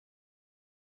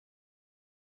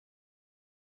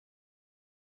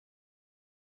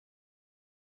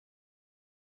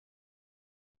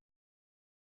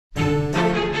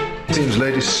seems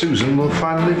Lady Susan will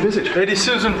finally visit. Lady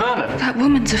Susan Vernon? That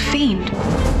woman's a fiend.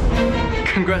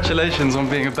 Congratulations on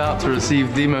being about to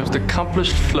receive the most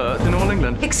accomplished flirt in all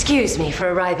England. Excuse me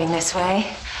for arriving this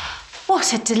way.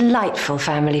 What a delightful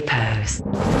family pose.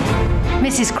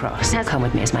 Mrs. Cross has come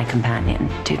with me as my companion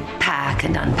to pack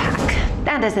and unpack.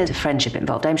 And as there's a friendship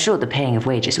involved, I'm sure the paying of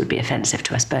wages would be offensive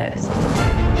to us both.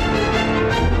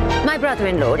 My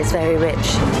brother-in-law is very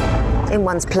rich. In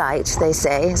one's plight, they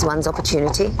say, is one's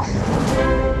opportunity.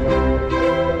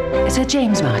 Sir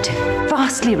James Martin,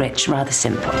 vastly rich, rather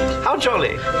simple. How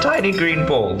jolly. Tiny green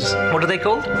balls. What are they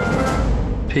called?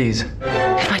 Peas.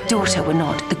 If my daughter were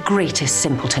not the greatest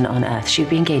simpleton on earth, she would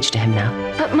be engaged to him now.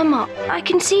 But, Mama, I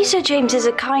can see Sir James is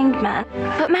a kind man,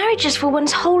 but marriage is for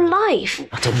one's whole life.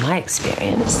 Not in my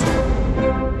experience.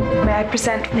 May I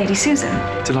present Lady Susan?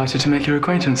 Delighted to make your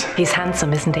acquaintance. He's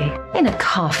handsome, isn't he? In a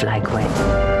calf-like way.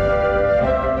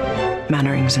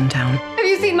 Mannering's in town. Have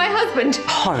you seen my husband?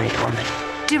 Horrid woman.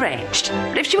 Deranged.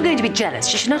 But if she were going to be jealous,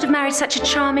 she should not have married such a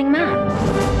charming man.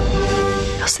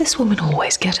 Does this woman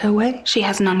always get her way? She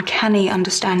has an uncanny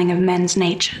understanding of men's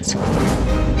natures.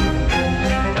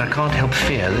 I can't help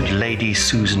fear that Lady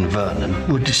Susan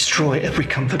Vernon would destroy every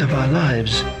comfort of our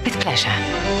lives. With pleasure.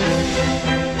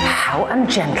 How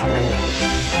ungentlemanly.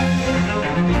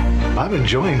 I'm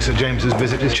enjoying Sir James's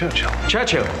visit to Churchill.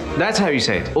 Churchill, that's how you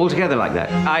say it, all together like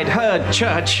that. I'd heard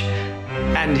church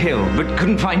and hill, but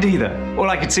couldn't find either. All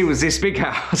I could see was this big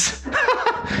house.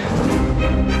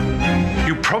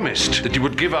 You promised that you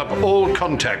would give up all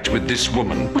contact with this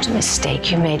woman. What a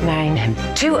mistake you made marrying him.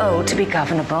 Too old to be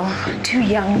governable, too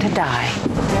young to die.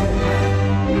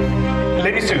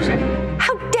 Lady Susan.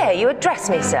 How dare you address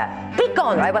me, sir? Be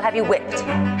gone, or I will have you whipped.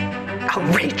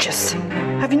 Outrageous.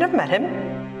 Have you never met him?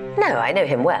 No, I know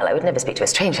him well. I would never speak to a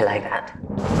stranger like that.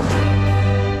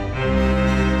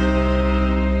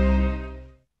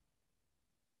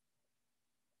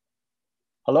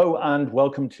 Hello and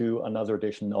welcome to another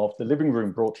edition of The Living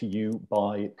Room, brought to you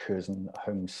by Curzon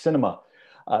Home Cinema.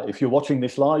 If you're watching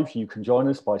this live, you can join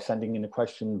us by sending in a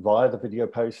question via the video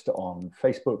post on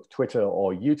Facebook, Twitter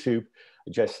or YouTube.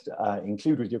 Just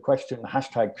include with your question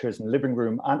hashtag Curzon Living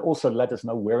Room, and also let us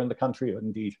know where in the country or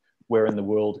indeed where in the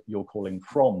world you're calling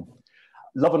from.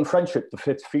 Love and Friendship, the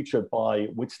fifth feature by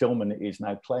Whit Stillman, is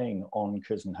now playing on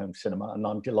Curzon Home Cinema, and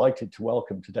I'm delighted to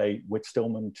welcome today Whit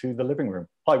Stillman to The Living Room.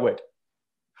 Hi, Whit.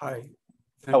 Hi.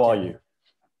 How are you?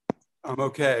 I'm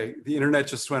okay. The internet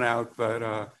just went out, but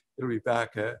it'll be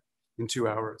back in 2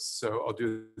 hours. So I'll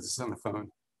do this on the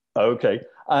phone. Okay.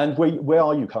 And where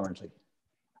are you currently?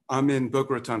 I'm in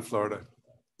Boca Raton, Florida.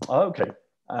 Okay.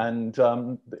 And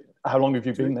how long have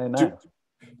you been there now?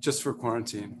 Just for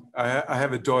quarantine. I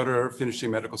have a daughter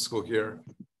finishing medical school here.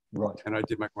 Right. And I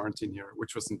did my quarantine here,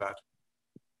 which wasn't bad.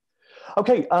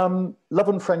 Okay, Love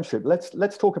and Friendship.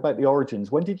 Let's talk about the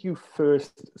origins. When did you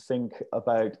first think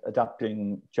about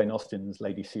adapting Jane Austen's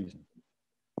Lady Susan?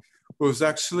 Well, it was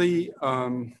actually,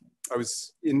 I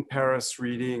was in Paris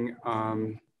reading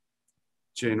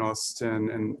Jane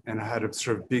Austen, and I had a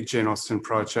sort of big Jane Austen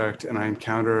project, and I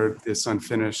encountered this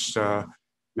unfinished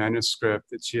manuscript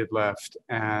that she had left.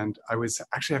 And I was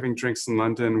actually having drinks in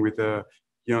London with a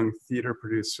young theater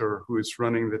producer who was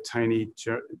running the tiny,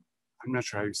 I'm not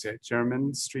sure how you say it,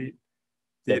 German Street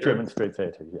Theater. Yeah, German Street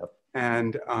Theater, yeah.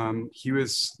 And he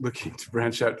was looking to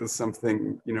branch out to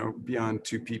something, you know, beyond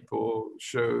 2 people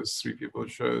shows, 3 people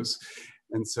shows.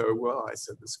 And so, well, I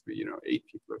said this could be, 8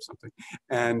 people or something.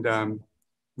 And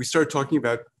we started talking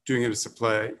about doing it as a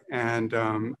play. And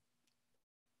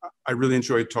I really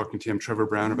enjoyed talking to him, Trevor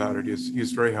Brown, about it. He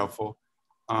was very helpful.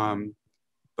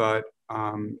 But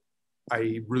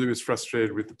I really was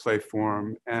frustrated with the play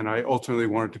form, and I ultimately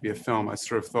wanted to be a film. I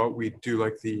sort of thought we'd do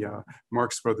like the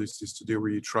Marx Brothers used to do, where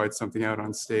you tried something out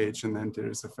on stage and then did it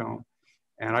as a film.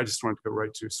 And I just wanted to go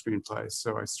right to a screenplay.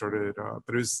 So I started,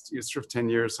 but it was sort of 10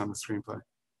 years on the screenplay.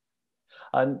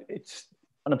 And it's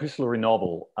an epistolary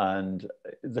novel, and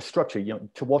the structure,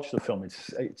 to watch the film,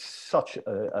 it's such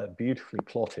a beautifully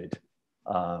plotted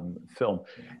film.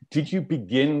 Did you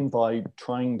begin by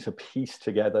trying to piece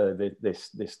together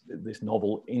this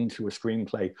novel into a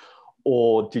screenplay,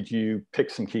 or did you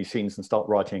pick some key scenes and start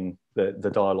writing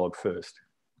the dialogue first?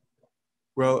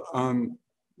 Well,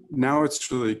 now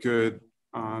it's really good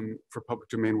for public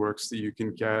domain works that you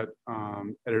can get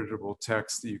editable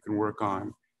text that you can work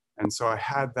on. And so I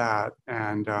had that,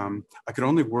 and I could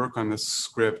only work on this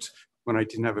script when I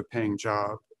didn't have a paying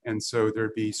job. And so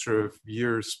there'd be sort of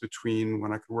years between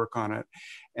when I could work on it.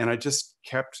 And I just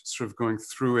kept sort of going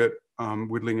through it,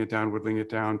 whittling it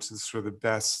down to sort of the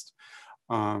best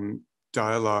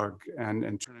dialogue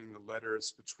and turning the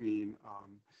letters between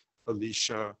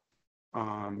Alicia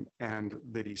and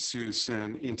Lady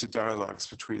Susan into dialogues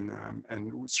between them,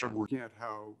 and started working at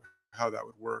how that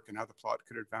would work and how the plot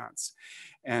could advance.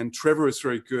 And Trevor was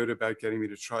very good about getting me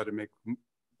to try to make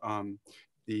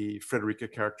the Frederica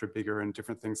character bigger and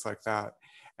different things like that.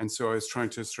 And so I was trying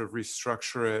to sort of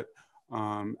restructure it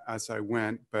as I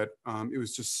went, but it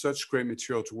was just such great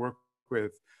material to work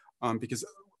with because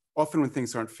often when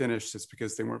things aren't finished, it's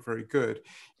because they weren't very good.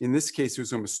 In this case, it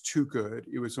was almost too good.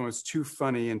 It was almost too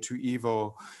funny and too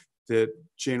evil that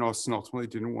Jane Austen ultimately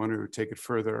didn't want to take it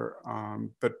further.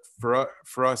 But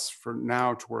for us, for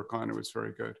now to work on, it was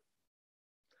very good.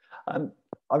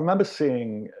 I remember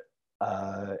seeing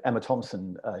Emma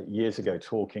Thompson years ago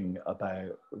talking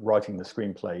about writing the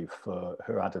screenplay for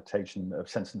her adaptation of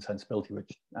Sense and Sensibility,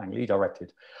 which Ang Lee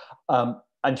directed.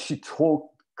 And she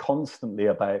talked constantly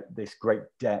about this great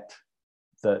debt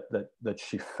that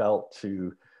she felt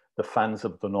to the fans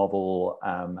of the novel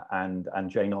and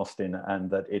Jane Austen,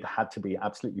 and that it had to be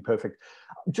absolutely perfect.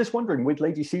 Just wondering, with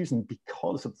Lady Susan,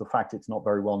 because of the fact it's not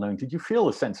very well known, did you feel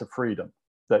a sense of freedom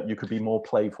that you could be more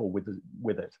playful with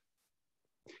it?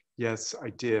 Yes, I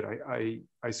did. I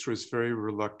sort of was very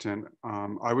reluctant.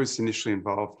 I was initially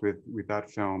involved with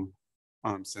that film,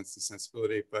 Sense and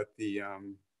Sensibility, but the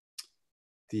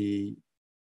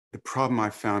problem I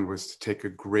found was to take a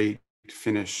great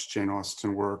finished Jane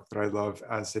Austen work that I love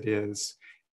as it is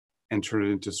and turn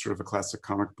it into sort of a classic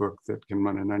comic book that can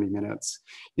run in 90 minutes.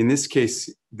 In this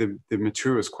case, the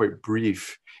material is quite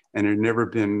brief and it had never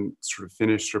been sort of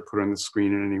finished or put on the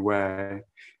screen in any way.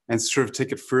 And sort of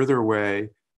take it further away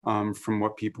from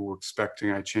what people were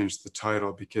expecting, I changed the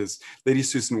title because Lady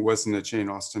Susan wasn't a Jane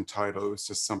Austen title. It was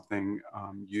just something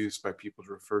used by people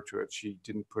to refer to it. She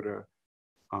didn't put a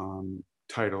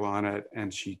title on it,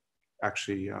 and she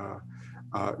actually,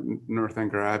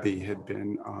 Northanger Abbey had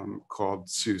been called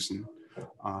Susan,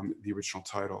 the original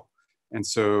title. And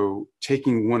so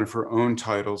taking one of her own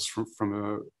titles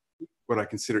from what I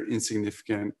consider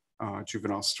insignificant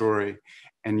juvenile story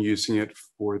and using it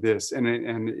for this.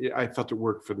 And I felt it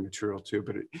worked for the material too,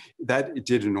 but it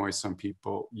did annoy some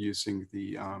people using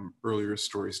the earlier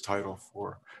story's title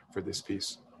for this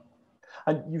piece.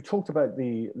 And you talked about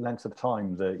the length of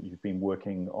time that you've been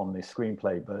working on this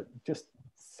screenplay, but just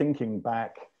thinking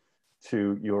back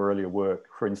to your earlier work,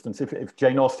 for instance, if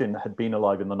Jane Austen had been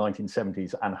alive in the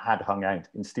 1970s and had hung out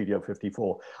in Studio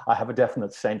 54, I have a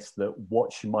definite sense that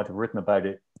what she might have written about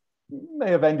it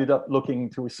may have ended up looking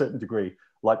to a certain degree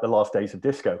like The Last Days of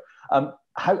Disco.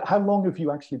 How long have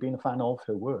you actually been a fan of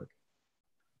her work?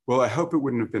 Well, I hope it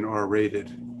wouldn't have been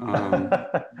R-rated.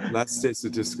 Last Days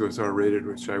of Disco is R-rated,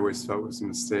 which I always felt was a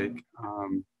mistake.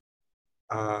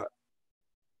 What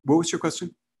was your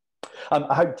question?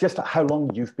 How long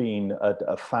you've been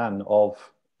a fan of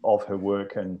her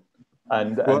work and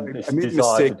this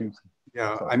desire to do.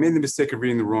 Yeah, I made the mistake of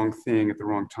reading the wrong thing at the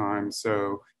wrong time.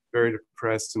 So very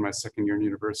depressed in my second year in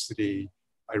university.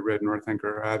 I read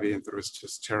Northanger Abbey and thought it was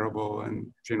just terrible,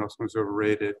 and Jane Austen was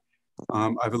overrated.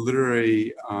 I have a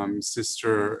literary elder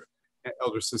sister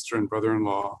and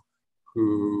brother-in-law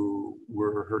who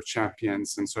were her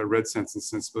champions. And so I read Sense and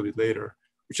Sensibility later,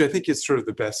 which I think is sort of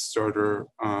the best starter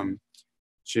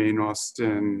Jane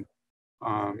Austen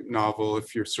novel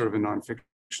if you're sort of a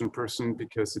nonfiction person,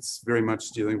 because it's very much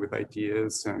dealing with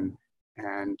ideas and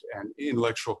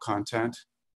intellectual content.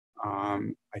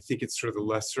 I think it's sort of the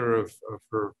lesser of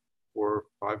her 4 or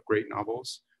 5 great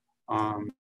novels.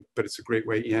 But it's a great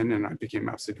way in, and I became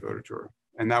absolutely devoted to her.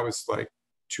 And that was like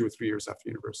 2 or 3 years after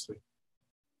university.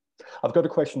 I've got a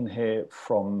question here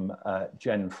from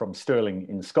Jen from Stirling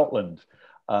in Scotland.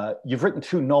 You've written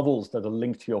 2 novels that are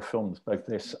linked to your films, both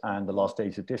this and The Last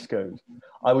Days of Disco.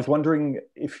 I was wondering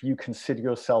if you consider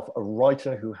yourself a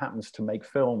writer who happens to make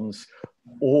films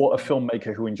or a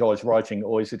filmmaker who enjoys writing,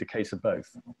 or is it a case of both?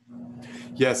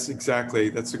 Yes, exactly.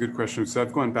 That's a good question. So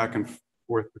I've gone back and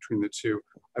forth between the two.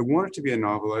 I wanted to be a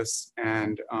novelist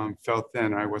and felt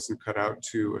then I wasn't cut out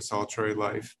to a solitary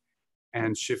life,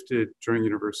 and shifted during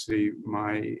university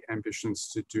my ambitions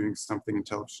to doing something in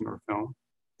television or film.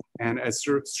 And as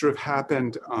sort of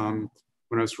happened when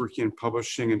I was working in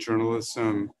publishing and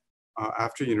journalism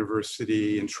after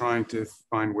university and trying to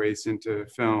find ways into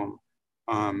film,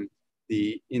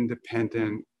 the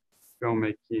independent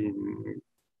filmmaking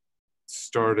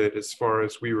started as far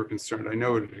as we were concerned. I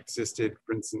know it existed,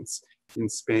 for instance, in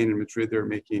Spain and Madrid, they were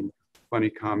making funny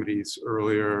comedies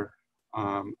earlier.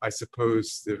 I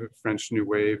suppose the French New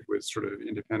Wave was sort of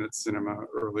independent cinema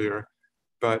earlier.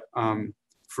 But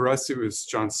for us, it was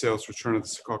John Sayles' Return of the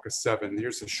Secaucus Seven.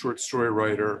 Here's a short story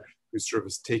writer who sort of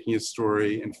is taking a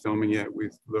story and filming it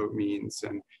with low means.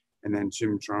 And And then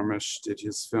Jim Jarmusch did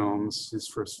his films, his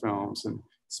first films, and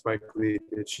Spike Lee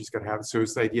did She's Gotta Have It. So it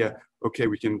was the idea, okay,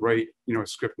 we can write, a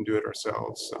script and do it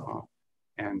ourselves.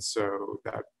 And so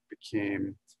that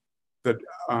became, but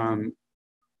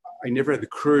I never had the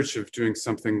courage of doing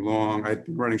something long. I'd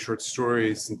been writing short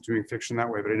stories and doing fiction that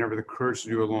way, but I never had the courage to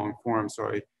do a long form. So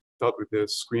I felt with the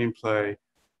screenplay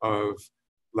of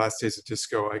Last Days of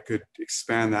Disco, I could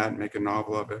expand that and make a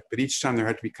novel of it. But each time there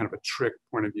had to be kind of a trick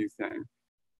point of view thing.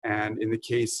 And in the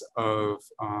case of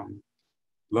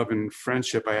Love and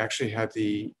Friendship, I actually had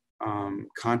the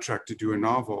contract to do a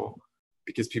novel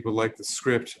because people liked the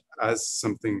script as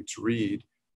something to read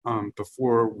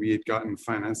before we had gotten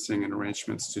financing and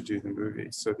arrangements to do the movie.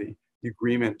 So the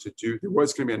agreement to do, there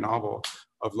was going to be a novel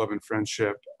of Love and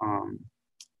Friendship,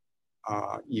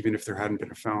 even if there hadn't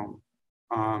been a film.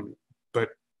 But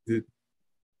the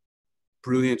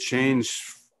brilliant change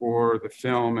for the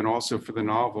film and also for the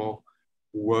novel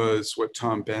was what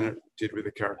Tom Bennett did with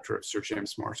the character of Sir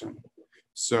James Martin.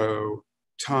 So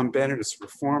Tom Bennett is a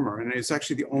performer, and it's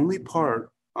actually the only part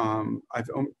I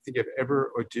think I've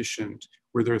ever auditioned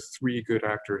where there are 3 good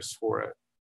actors for it.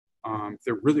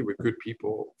 There really were good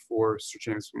people for Sir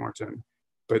James Martin,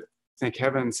 but thank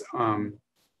heavens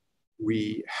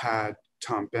we had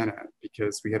Tom Bennett,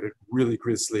 because we had a really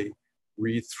grisly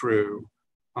read through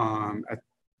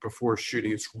before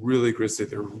shooting. It's really grisly.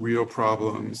 There were real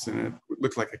problems, and it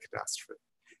looked like a catastrophe.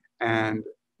 And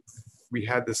we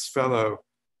had this fellow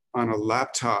on a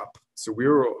laptop. So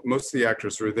most of the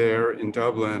actors were there in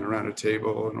Dublin around a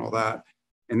table and all that.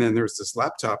 And then there's this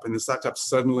laptop, and this laptop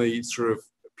suddenly sort of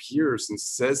appears and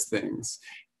says things.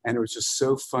 And it was just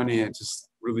so funny, and just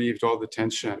relieved all the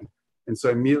tension. And so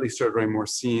I immediately started writing more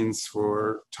scenes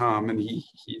for Tom, and he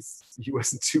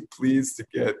wasn't too pleased to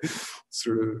get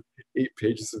sort of 8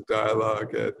 pages of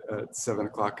dialogue at 7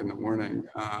 o'clock in the morning.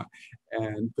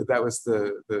 But that was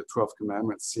the 12th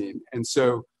Commandments scene. And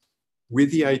so with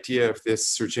the idea of this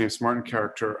Sir James Martin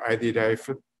character, I had the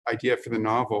idea for the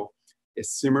novel, a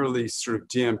similarly sort of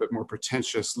dim but more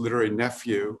pretentious literary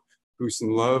nephew who's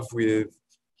in love with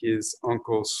his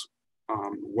uncle's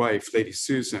wife, Lady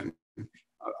Susan.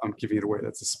 I'm giving it away,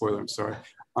 that's a spoiler, I'm sorry.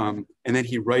 And then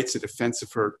he writes a defense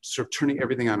of her, sort of turning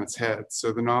everything on its head.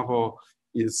 So the novel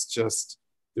is just,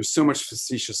 there's so much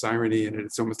facetious irony in it,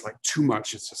 it's almost like too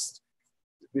much. It's just,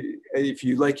 if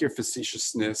you like your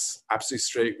facetiousness, absolutely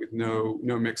straight with no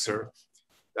mixer,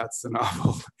 that's the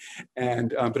novel.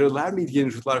 And but it allowed me to get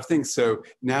into a lot of things. So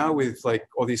now with like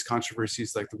all these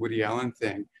controversies like the Woody Allen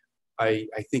thing, I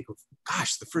think of,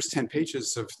 gosh, the first 10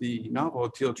 pages of the novel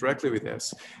deal directly with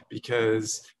this,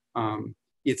 because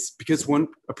it's because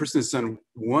a person has done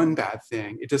one bad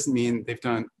thing, it doesn't mean they've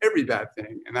done every bad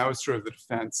thing. And that was sort of the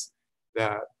defense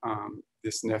that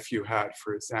this nephew had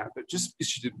for his aunt, that just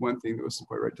because she did one thing that wasn't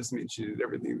quite right doesn't mean she did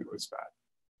everything that was bad.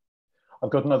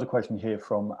 I've got another question here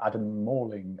from Adam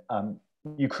Morling.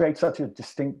 You create such a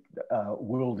distinct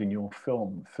world in your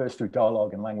film, first through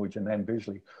dialogue and language and then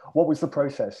visually. What was the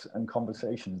process and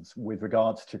conversations with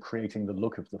regards to creating the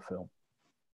look of the film?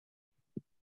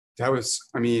 That was,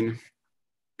 I mean,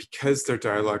 because they're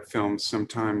dialogue films,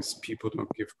 sometimes people don't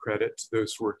give credit to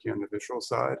those working on the visual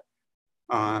side.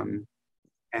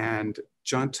 And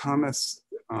John Thomas,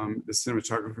 the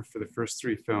cinematographer for the first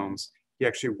 3 films, he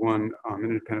actually won an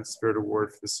Independent Spirit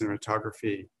Award for the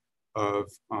cinematography of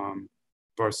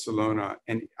Barcelona.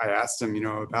 And I asked him,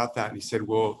 about that. And he said,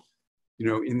 well,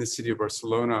 in the city of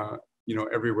Barcelona,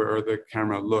 everywhere the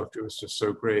camera looked, it was just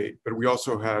so great. But we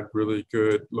also had really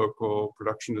good local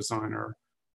production designer,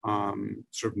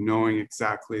 sort of knowing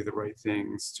exactly the right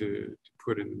things to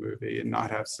put in the movie and not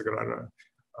have Sagrada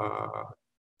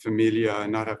Familia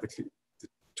and not have the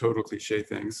total cliche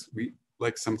things. We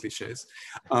like some cliches.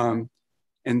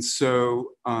 And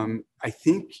so I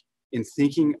think in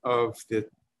thinking of the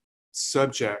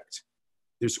subject,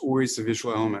 there's always a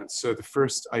visual element. So the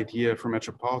first idea for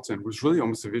Metropolitan was really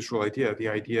almost a visual idea, the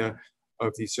idea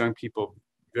of these young people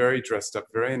very dressed up,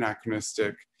 very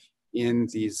anachronistic in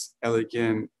these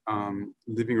elegant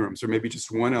living rooms, or maybe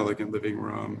just one elegant living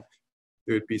room.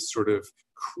 It would be sort of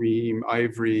cream,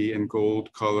 ivory, and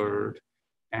gold colored.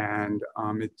 And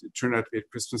it turned out to be at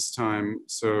Christmas time.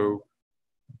 So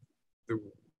the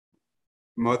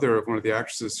mother of one of the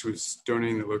actresses who's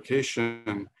donating the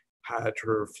location had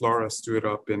her florist do it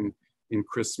up in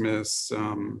Christmas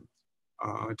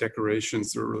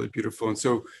decorations that were really beautiful. And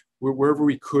so wherever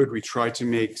we could, we tried to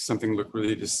make something look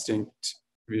really distinct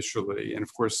visually. And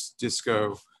of course,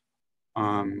 disco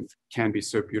can be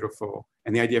so beautiful.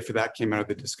 And the idea for that came out of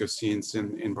the disco scenes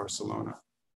in Barcelona.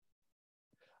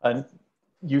 And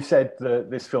you said that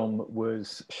this film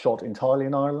was shot entirely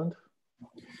in Ireland?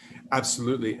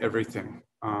 absolutely everything.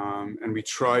 And we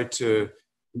tried to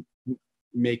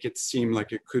make it seem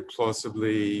like it could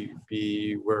plausibly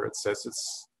be where it says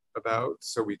it's about.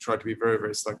 So we tried to be very,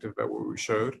 very selective about what we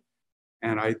showed.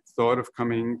 And I thought of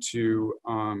coming to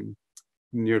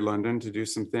near London to do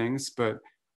some things, but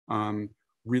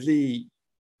really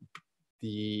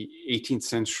the 18th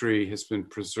century has been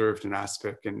preserved in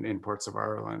aspect in parts of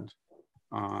Ireland.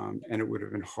 And it would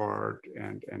have been hard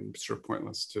and sort of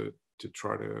pointless to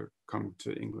try to come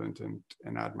to England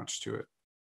and add much to it.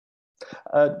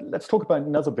 Let's talk about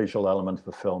another visual element of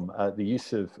the film, the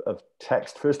use of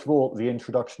text. First of all, the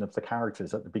introduction of the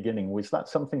characters at the beginning. Was that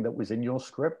something that was in your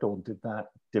script, or did that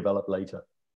develop later?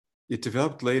 It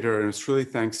developed later, and it's really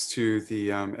thanks to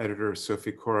the editor,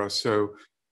 Sophie Cora. So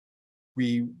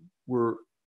we were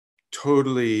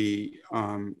totally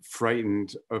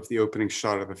frightened of the opening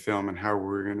shot of the film and how we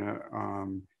were going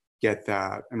to get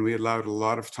that. And we allowed a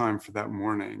lot of time for that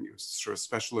morning. It was sort of a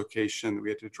special location that we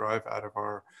had to drive out of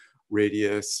our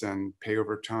radius and pay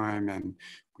overtime. And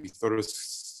we thought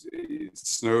it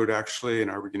snowed actually,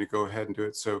 and are we going to go ahead and do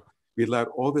it? So we allowed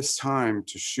all this time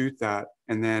to shoot that.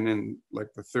 And then in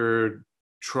like the third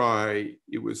try,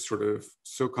 it was sort of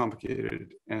so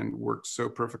complicated and worked so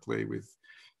perfectly with,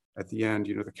 at the end,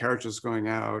 you know, the carriages going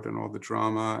out and all the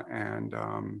drama, and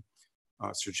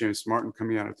Sir James Martin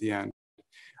coming out at the end.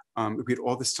 We had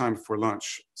all this time before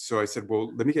lunch. So I said,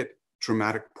 well, let me get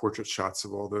dramatic portrait shots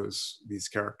of all these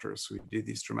characters. So we did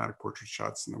these dramatic portrait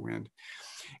shots in the wind.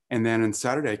 And then on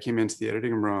Saturday, I came into the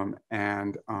editing room,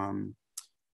 and the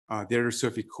editor,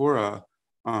 Sophie Cora,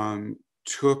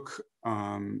 took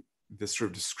the sort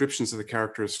of descriptions of the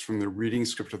characters from the reading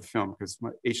script of the film, because my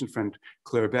Asian friend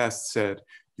Claire Best said,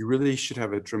 you really should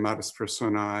have a dramatis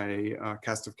personae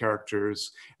cast of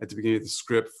characters at the beginning of the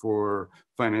script for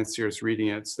financiers reading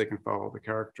it so they can follow the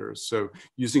characters. So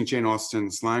using Jane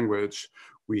Austen's language,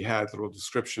 we had little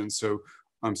descriptions. So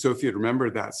Sophie had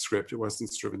remembered that script. It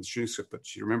wasn't sort of in the shooting script, but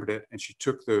she remembered it, and she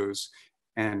took those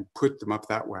and put them up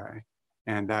that way.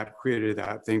 And that created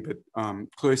that thing. But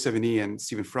Chloe Sevigny and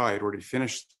Stephen Fry had already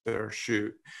finished their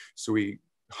shoot. So we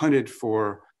hunted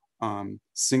for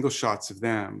single shots of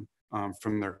them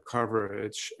from their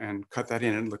coverage and cut that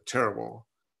in, and it looked terrible.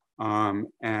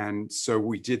 And so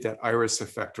we did that iris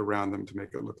effect around them to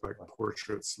make it look like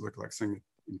portraits, look like something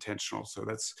intentional. So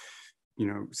that's, you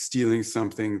know, stealing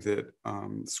something that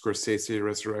Scorsese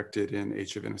resurrected in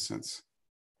Age of Innocence.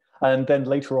 And then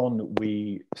later on,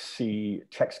 we see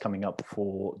checks coming up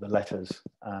for the letters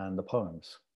and the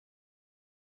poems,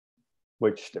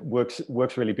 which works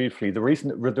really beautifully. The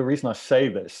reason I say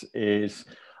this is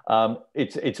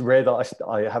it's rare that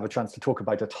I have a chance to talk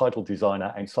about a title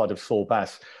designer outside of Saul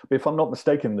Bass. But if I'm not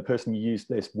mistaken, the person you used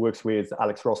this works with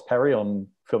Alex Ross Perry on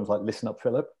films like Listen Up,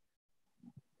 Philip.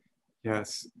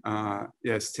 Yes,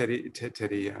 yes, Teddy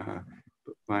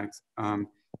Blanks.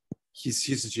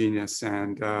 He's a genius,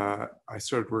 and I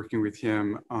started working with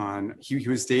him on, he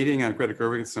was dating Greta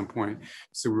Gerwig at some point,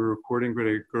 so we were recording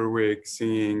Greta Gerwig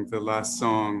singing the last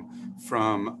song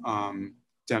from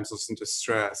Damsels in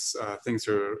Distress, Things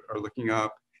Are Looking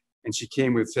Up, and she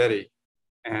came with Teddy,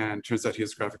 and turns out he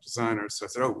was a graphic designer, so I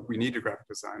said, oh, we need a graphic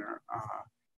designer,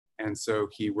 and so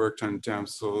he worked on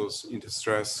Damsels in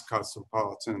Distress,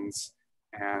 Cosmopolitans,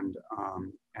 and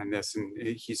this, and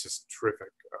he's just terrific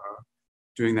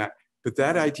doing that. But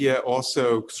that idea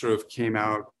also sort of came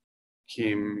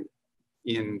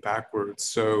in backwards.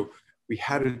 So we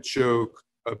had a joke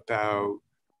about,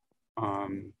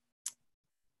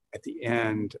 at the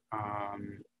end,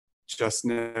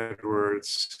 Justin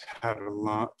Edwards had a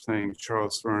line, playing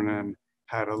Charles Vernon,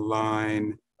 had a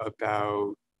line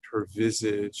about her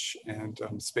visage, and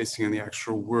spacing on the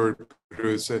actual word, but it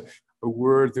was a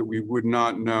word that we would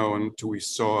not know until we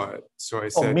saw it. So I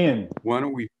said, why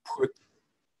don't we put,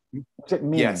 what's it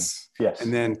mean? Yes. Yes.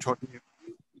 And then talking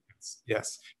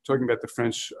about the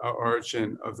French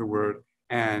origin of the word.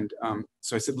 And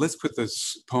so I said, let's put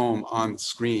this poem on the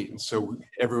screen so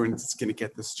everyone's going to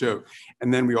get this joke.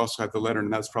 And then we also had the letter,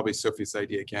 and that was probably Sophie's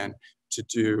idea again to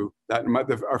do that.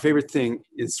 Our favorite thing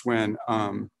is when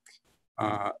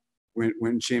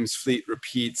James Fleet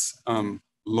repeats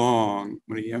long,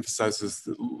 when he emphasizes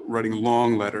writing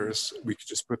long letters, we could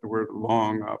just put the word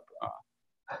long up.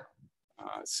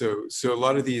 So a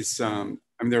lot of these, I mean,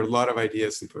 there are a lot of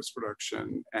ideas in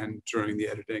post-production and during the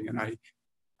editing, and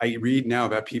I read now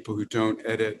about people who don't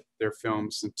edit their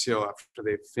films until after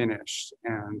they've finished,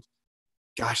 and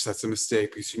gosh, that's a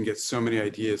mistake, because you can get so many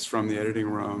ideas from the editing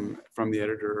room, from the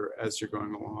editor as you're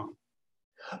going along.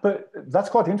 But that's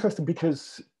quite interesting,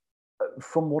 because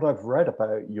from what I've read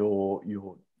about your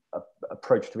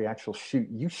approach to the actual shoot.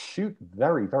 You shoot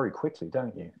very, very quickly,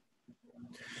 don't you?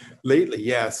 Lately,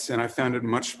 yes, and I found it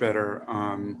much better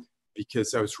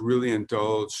because I was really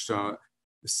indulged.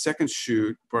 The second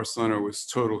shoot, Barcelona, was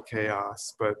total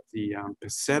chaos, but the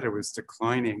peseta was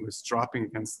declining, was dropping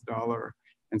against the dollar.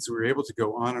 And so we were able to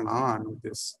go on with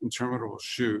this interminable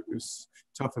shoot. It was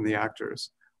tough on the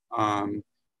actors,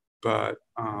 but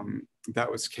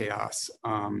that was chaos.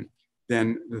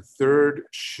 Then the third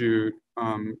shoot,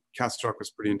 Castrock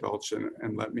was pretty indulgent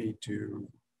and let me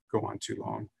go on too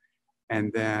long.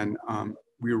 And then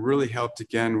we were really helped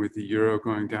again with the euro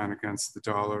going down against the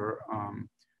dollar.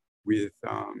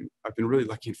 I've been really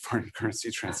lucky in foreign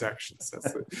currency transactions.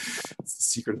 That's the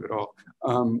secret of it all.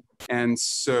 And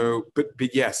so, but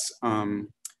yes,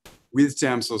 with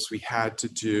Damsels, we had to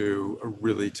do a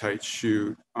really tight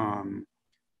shoot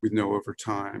with no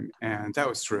overtime, and that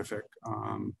was terrific.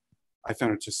 I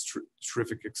found it just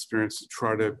terrific experience to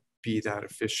try to be that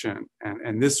efficient,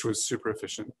 and this was super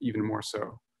efficient, even more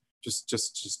so.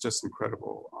 Just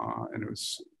incredible, and it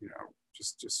was, you know,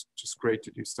 just great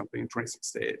to do something in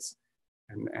 26 days,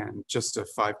 and just a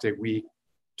 5-day week,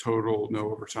 total,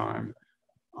 no overtime,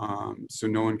 so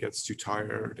no one gets too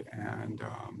tired, and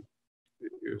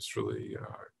it was really,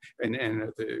 and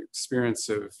the experience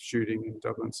of shooting in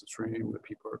Dublin's supreme. The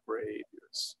people are great.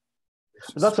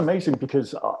 That's amazing,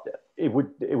 because it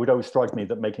would always strike me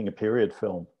that making a period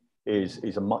film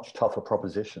is a much tougher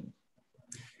proposition.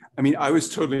 I mean, I was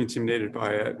totally intimidated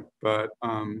by it, but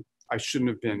I shouldn't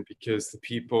have been, because the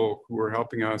people who were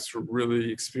helping us were really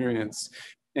experienced.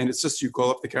 And it's just, you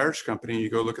call up the carriage company, you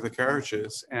go look at the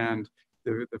carriages, and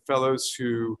the fellows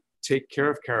who take care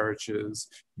of carriages,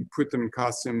 you put them in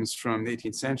costumes from the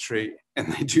 18th century,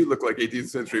 and they do look like 18th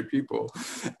century people.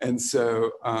 And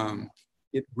so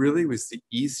it really was the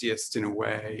easiest in a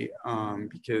way,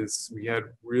 because we had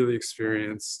really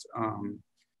experienced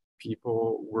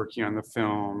people working on the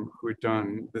film who had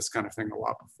done this kind of thing a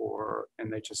lot before,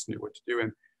 and they just knew what to do.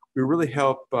 And we were really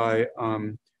helped by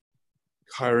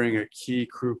hiring a key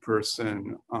crew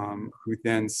person who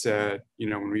then said, you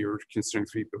know, when we were considering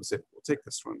 3 people, said, we'll take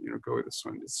this one, you know, go with this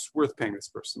one. It's worth paying this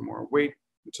person more. Wait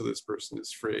until this person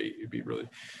is free. It'd be really,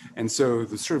 and so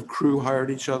the sort of crew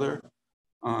hired each other.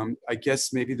 I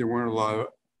guess maybe there weren't a lot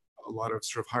of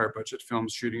sort of higher budget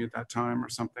films shooting at that time or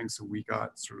something. So we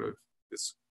got sort of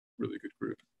this really good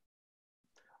group.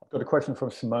 I've got a question from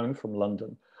Simone from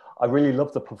London. I really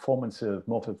love the performance of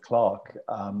Morpeth Clark.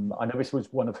 I know this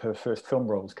was one of her first film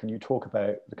roles. Can you talk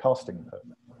about the casting of her?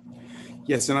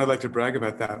 Yes, and I'd like to brag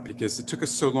about that, because it took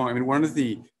us so long. I mean, one of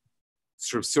the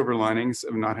sort of silver linings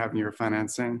of not having your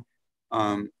financing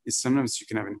is sometimes you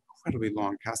can have an incredibly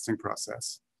long casting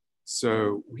process.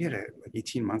 So we had like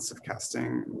 18 months of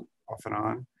casting off and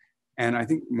on. And I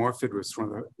think Morpeth was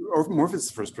Morpeth's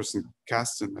the first person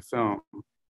cast in the film.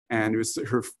 And it was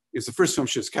the first film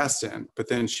she was cast in, but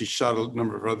then she shot a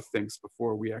number of other things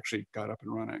before we actually got up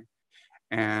and running.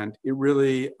 And it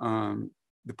really,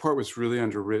 the part was really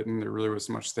underwritten. There really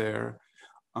wasn't much there.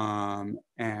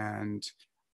 And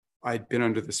I'd been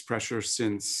under this pressure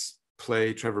since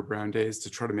play Trevor Brown days to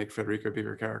try to make Federica be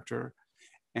her character.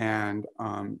 And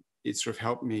it sort of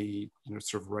helped me, you know,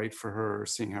 sort of write for her,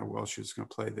 seeing how well she was going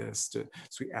to play this. So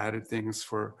we added things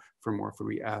for Morpeth.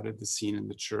 We added the scene in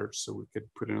the church so we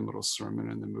could put in a little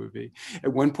sermon in the movie.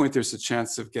 At one point, there's a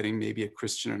chance of getting maybe a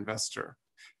Christian investor.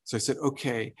 So I said,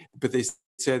 okay, but they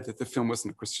said that the film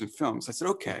wasn't a Christian film. So I said,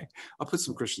 okay, I'll put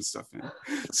some Christian stuff in.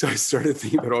 So I started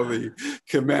thinking about all the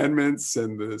commandments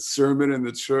and the sermon in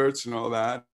the church and all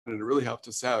that, and it really helped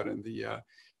us out. And the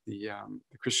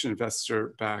Christian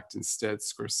investor backed instead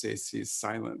Scorsese's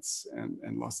Silence and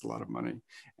lost a lot of money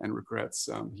and regrets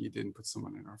he didn't put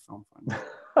someone in our film fund.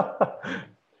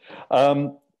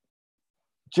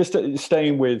 Just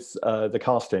staying with the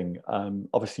casting,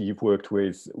 obviously you've worked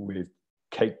with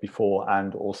Kate before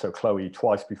and also Chloe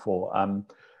twice before.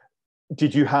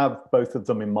 Did you have both of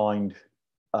them in mind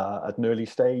at an early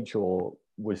stage, or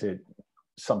was it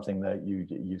something that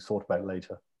you thought about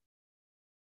later?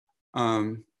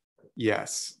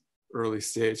 Yes, early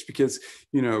stage, because,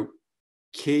 you know,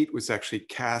 Kate was actually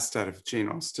cast out of Jane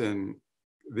Austen,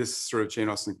 this sort of Jane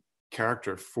Austen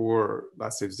character for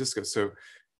Last Days of Disco. So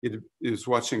it was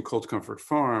watching Cold Comfort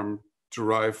Farm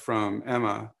derived from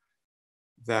Emma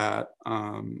that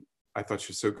I thought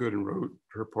she was so good and wrote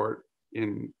her part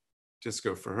in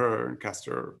Disco for her and cast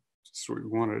her just what we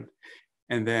wanted.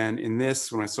 And then in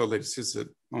this, when I saw Lady Susan,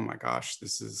 oh my gosh,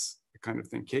 this is the kind of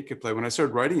thing Kate could play. When I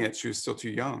started writing it, she was still too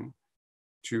young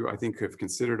to, I think, have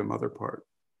considered a mother part.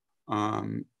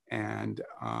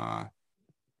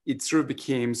 it sort of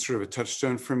became sort of a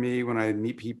touchstone for me when I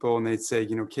meet people and they'd say,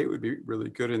 you know, Kate would be really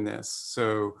good in this.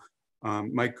 So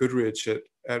Mike Goodrich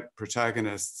at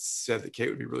Protagonist said that Kate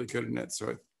would be really good in it.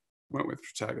 So I went with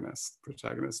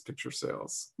Protagonist Picture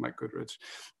Sales, Mike Goodrich.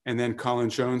 And then Colin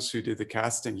Jones, who did the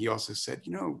casting, he also said,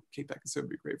 you know, Kate Beckinsale would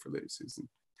be great for Lady Susan.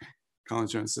 Colin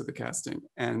Jones did the casting.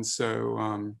 And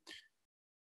so,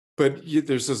 but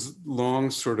there's this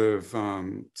long sort of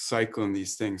cycle in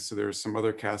these things. So there's some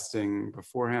other casting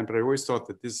beforehand, but I always thought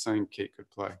that this is something Kate could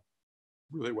play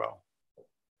really well.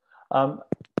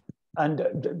 And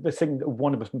the thing,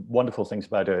 one of the wonderful things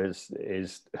about her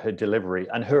is her delivery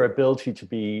and her ability to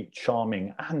be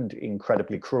charming and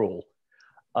incredibly cruel.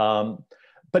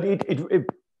 But it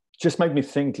just made me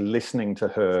think, listening to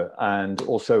her, and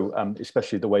also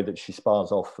especially the way that she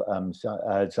spars off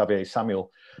Xavier Samuel.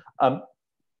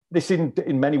 This in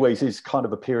many ways is kind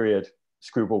of a period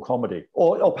screwball comedy,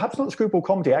 or perhaps not screwball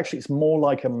comedy. Actually, it's more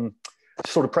like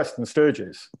sort of Preston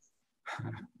Sturges.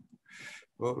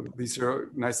 Well, these are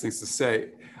nice things to say.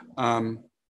 I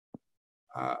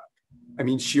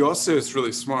mean, she also is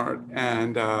really smart.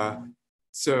 And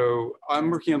so I'm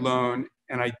working alone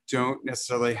and I don't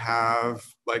necessarily have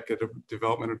like a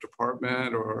development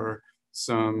department or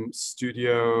some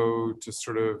studio to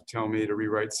sort of tell me to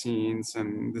rewrite scenes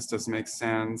and this doesn't make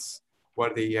sense. Why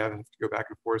do they have to go back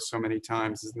and forth so many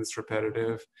times? Isn't this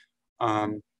repetitive?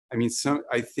 I mean,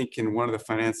 I think in one of the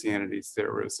financing entities,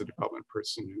 there was a development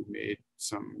person who made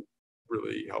some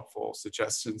really helpful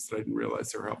suggestions that I didn't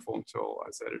realize they were helpful until I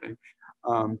was editing.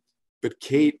 But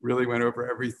Kate really went over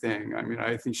everything. I mean,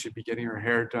 I think she'd be getting her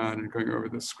hair done and going over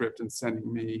the script and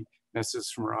sending me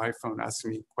messages from her iPhone,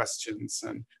 asking me questions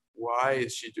and why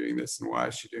is she doing this and why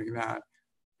is she doing that?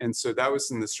 And so that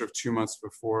was in the sort of 2 months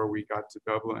before we got to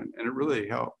Dublin, and it really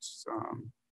helped.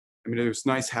 I mean, it was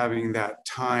nice having that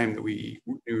time that we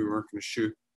knew we weren't going to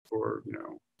shoot for, you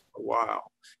know, a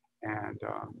while. And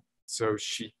so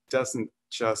she doesn't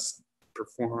just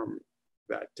perform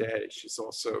that day. She's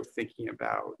also thinking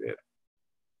about it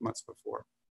months before.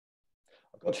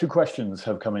 I've got 2 questions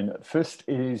have come in. First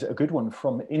is a good one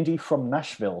from Indy from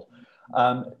Nashville.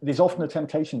 There's often a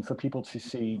temptation for people to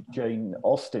see Jane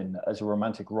Austen as a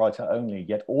romantic writer only,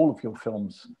 yet all of your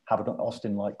films have an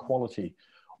Austen-like quality.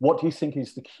 What do you think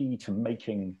is the key to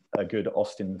making a good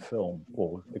Austen film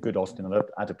or a good Austen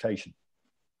adaptation?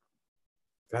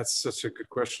 That's such a good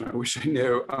question. I wish I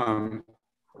knew.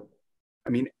 I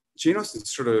mean, Jane Austen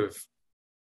sort of,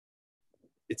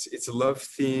 it's a love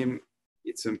theme.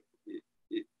 It's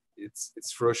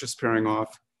ferocious pairing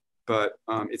off, but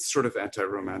it's sort of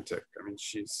anti-romantic. I mean,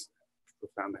 she's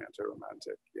profoundly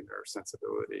anti-romantic in her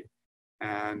sensibility,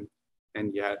 and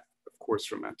yet, of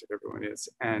course, romantic. Everyone is,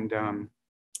 and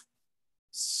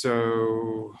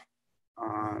so,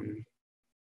 I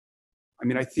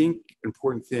mean, I think an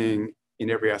important thing in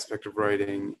every aspect of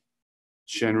writing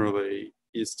generally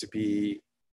is to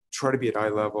try to be at eye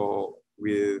level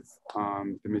with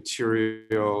the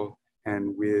material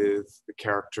and with the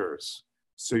characters.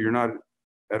 So you're not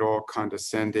at all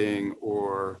condescending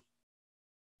or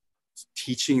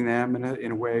teaching them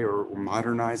in a way or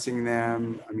modernizing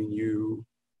them. I mean, you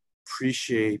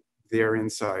appreciate their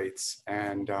insights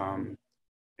and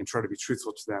try to be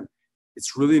truthful to them.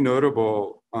 It's really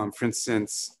notable, for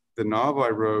instance, the novel I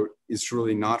wrote is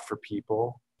really not for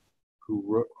people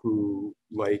who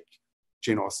like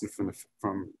Jane Austen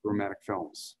from romantic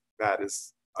films.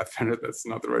 I found that's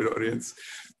not the right audience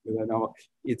for that novel.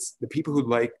 It's the people who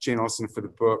like Jane Austen for the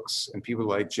books and people who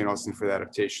like Jane Austen for the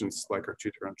adaptations, like our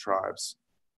 2 different tribes.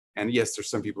 And yes, there's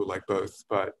some people who like both,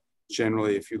 but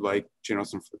generally, if you like Jane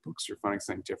Austen for the books, you're finding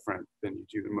something different than you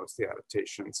do in most of the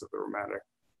adaptations of the romantic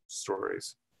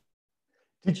stories.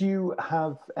 Did you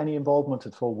have any involvement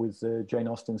at all with the Jane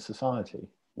Austen Society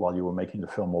while you were making the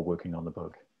film or working on the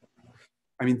book?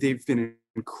 I mean, they've been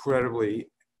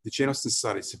the Jane Austen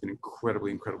Societies have been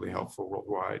incredibly helpful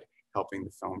worldwide, helping the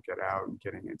film get out and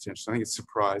getting attention. I think it's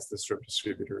surprised the script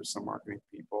distributors, some marketing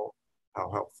people,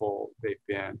 how helpful they've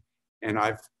been. And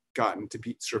I've gotten to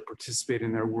sort of participate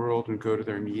in their world and go to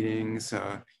their meetings. There's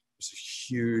a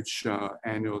huge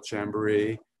annual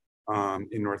jamboree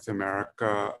in North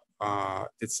America.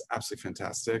 It's absolutely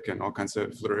fantastic, and all kinds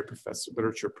of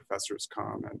literature professors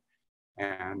come,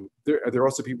 and there are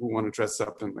also people who want to dress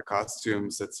up in the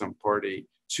costumes at some party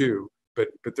too. But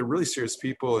they're really serious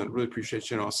people and really appreciate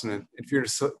Jane Austen. And if you're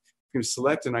going to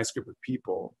select a nice group of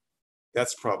people,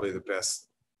 that's probably the best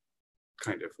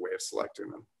kind of way of selecting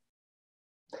them.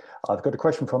 I've got a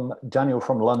question from Daniel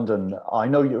from London. I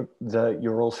know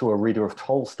you're also a reader of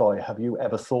Tolstoy. Have you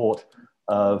ever thought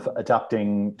of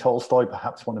adapting Tolstoy,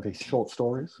 perhaps one of his short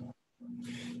stories?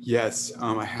 Yes,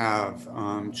 I have.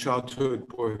 Childhood,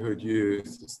 Boyhood,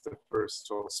 Youth is the first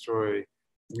Tolstoy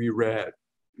we read,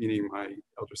 meaning my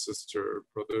elder sister,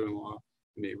 brother-in-law,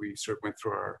 and me. We sort of went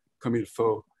through our comme il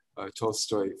faut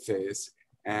Tolstoy phase.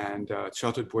 And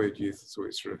Childhood, Boyhood, Youth has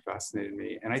always sort of fascinated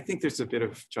me. And I think there's a bit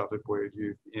of Childhood, Boyhood,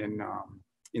 Youth in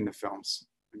the films.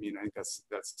 I mean, I think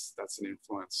that's an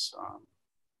influence.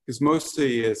 Because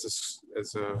mostly as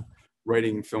a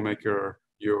writing filmmaker,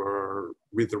 you're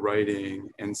with the writing,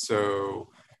 and so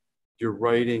your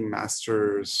writing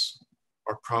masters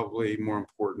are probably more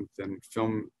important than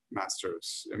film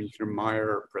masters. I mean, you can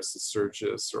admire Preston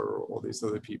Sturges or all these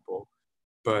other people,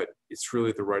 but it's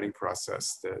really the writing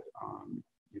process that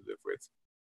you live with.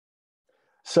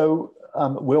 So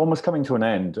we're almost coming to an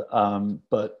end,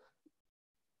 but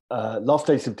Last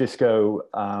Days of Disco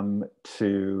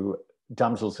to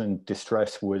Damsels in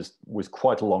Distress was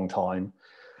quite a long time.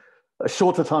 A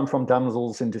shorter time from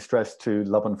Damsels in Distress to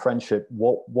Love and Friendship.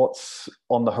 What's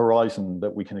on the horizon that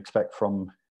we can expect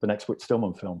from the next Whit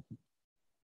Stillman film?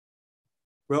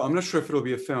 Well, I'm not sure if it'll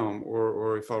be a film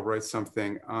or if I'll write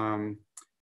something.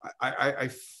 I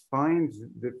find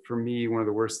that for me, one of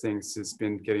the worst things has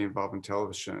been getting involved in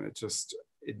television.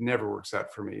 It never works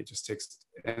out for me. It just takes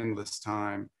endless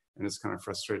time and it's kind of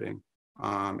frustrating.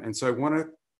 And so I want to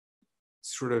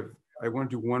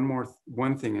do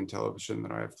one thing in television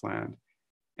that I have planned.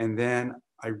 And then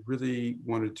I really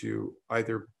want to do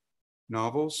either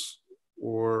novels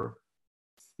or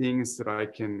things that I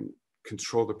can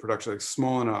control the production, like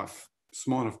small enough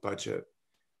budget.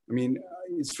 I mean,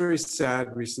 it's very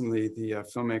sad. Recently, the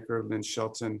filmmaker Lynn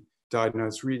Shelton died, and I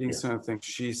was reading something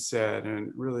she said, and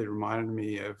it really reminded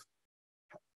me of,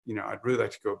 I'd really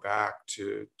like to go back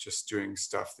to just doing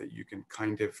stuff that you can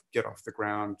kind of get off the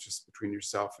ground just between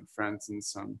yourself and friends and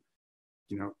some,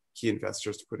 key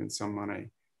investors to put in some money.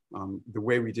 The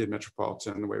way we did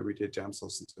Metropolitan, the way we did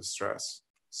Damsels in Distress.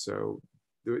 So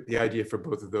the idea for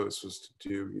both of those was to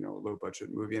do, a low budget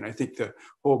movie. And I think the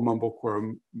whole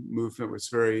mumblecore movement was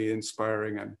very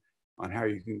inspiring on how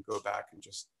you can go back and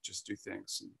just do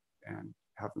things and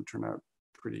have them turn out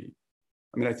pretty.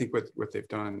 I mean, I think what they've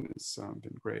done has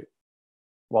been great.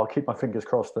 Well, I'll keep my fingers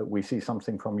crossed that we see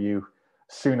something from you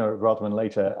sooner rather than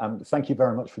later. Thank you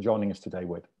very much for joining us today,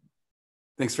 Whit.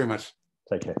 Thanks very much.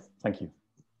 Take care. Thank you.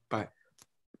 Bye.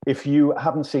 If you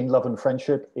haven't seen Love and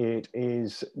Friendship, it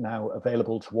is now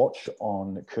available to watch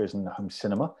on Curzon Home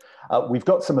Cinema. We've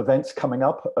got some events coming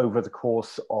up over the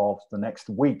course of the next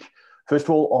week. First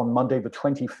of all, on Monday, the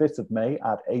 25th of May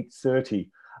at 8:30,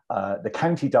 the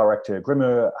county director,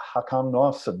 Grimur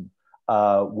Hakanarson,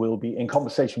 will be in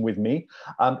conversation with me.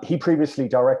 He previously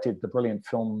directed the brilliant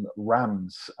film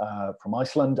Rams from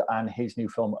Iceland, and his new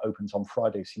film opens on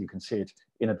Friday, so you can see it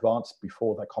in advance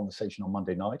before that conversation on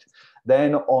Monday night.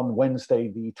 Then on Wednesday,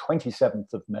 the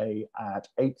 27th of May at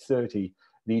 8:30,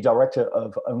 the director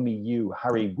of Only You,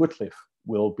 Harry Woodliff,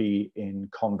 will be in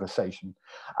conversation.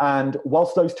 And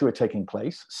whilst those two are taking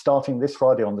place, starting this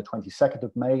Friday on the 22nd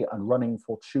of May and running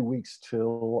for 2 weeks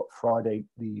till Friday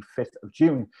the 5th of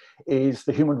June, is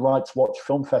the Human Rights Watch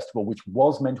Film Festival, which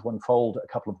was meant to unfold a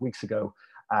couple of weeks ago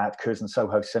at Curzon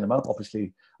Soho Cinema.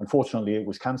 Obviously, unfortunately, it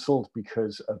was cancelled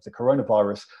because of the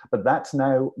coronavirus, but that's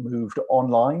now moved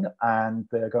online, and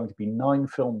there are going to be 9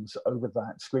 films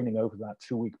screening over that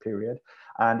 2-week period.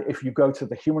 And if you go to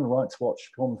the Human Rights Watch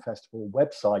Film Festival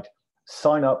website,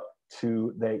 sign up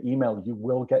to their email, you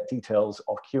will get details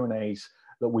of Q&As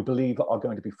that we believe are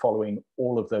going to be following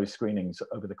all of those screenings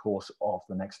over the course of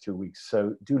the next 2 weeks.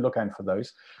 So do look out for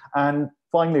those. And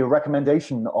finally, a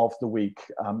recommendation of the week.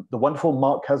 The wonderful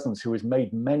Mark Cousins, who has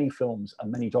made many films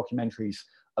and many documentaries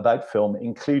about film,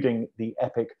 including the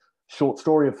epic Short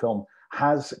Story of Film,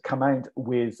 has come out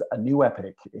with a new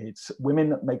epic. It's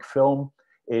Women Make Film.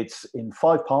 It's in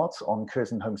 5 parts on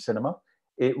Curzon Home Cinema.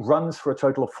 It runs for a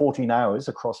total of 14 hours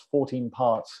across 14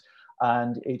 parts.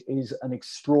 And it is an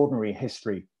extraordinary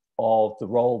history of the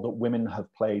role that women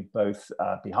have played both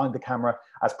behind the camera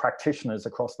as practitioners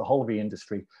across the whole of the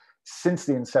industry since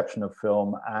the inception of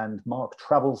film. And Mark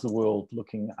travels the world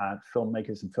looking at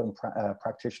filmmakers and film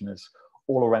practitioners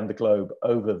all around the globe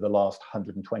over the last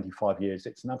 125 years.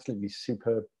 It's an absolutely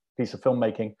superb piece of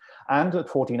filmmaking. And at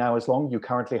 14 hours long, you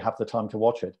currently have the time to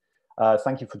watch it.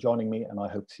 Thank you for joining me, and I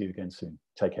hope to see you again soon.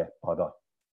 Take care. Bye-bye.